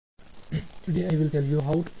Today I will tell you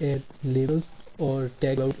how to add labels or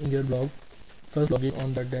tag cloud in your blog. First, log in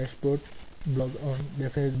on the dashboard blog on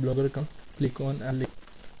Definite Blogger account. Click on a link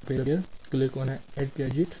page here. Click on Add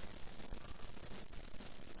Gadget.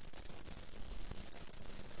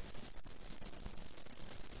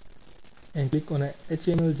 And click on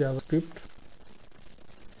HTML JavaScript.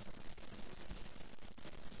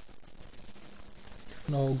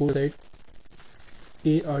 Now go to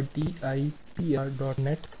site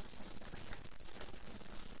artipr.net.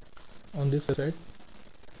 On this website,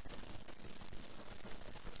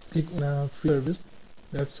 click on a free service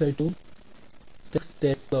website to text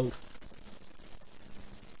tag cloud.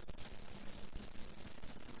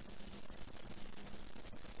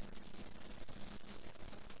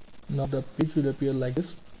 Now the page will appear like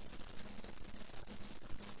this.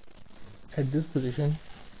 At this position,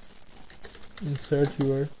 insert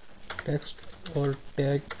your text or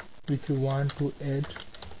tag which you want to add.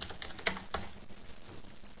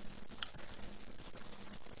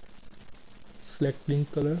 Select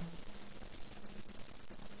link color.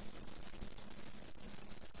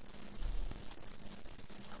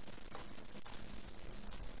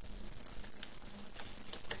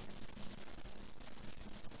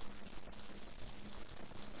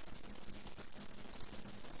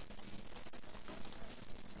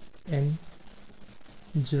 And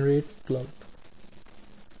generate cloud.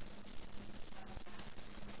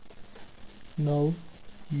 Now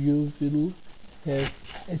you will have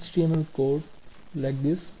HTML code like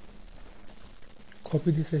this.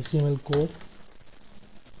 Copy this HTML code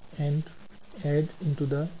and add into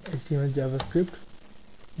the HTML JavaScript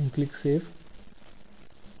and click save.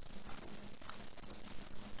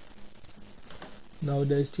 Now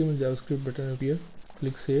the HTML JavaScript button appear.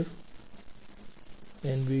 Click save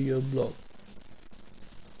and view your blog.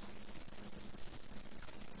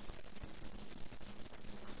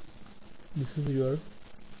 This is your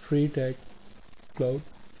free tag cloud.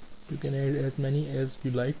 You can add as many as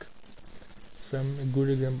you like. Some good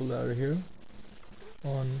examples are here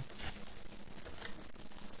on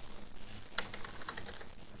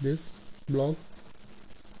this blog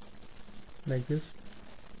like this.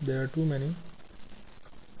 There are too many.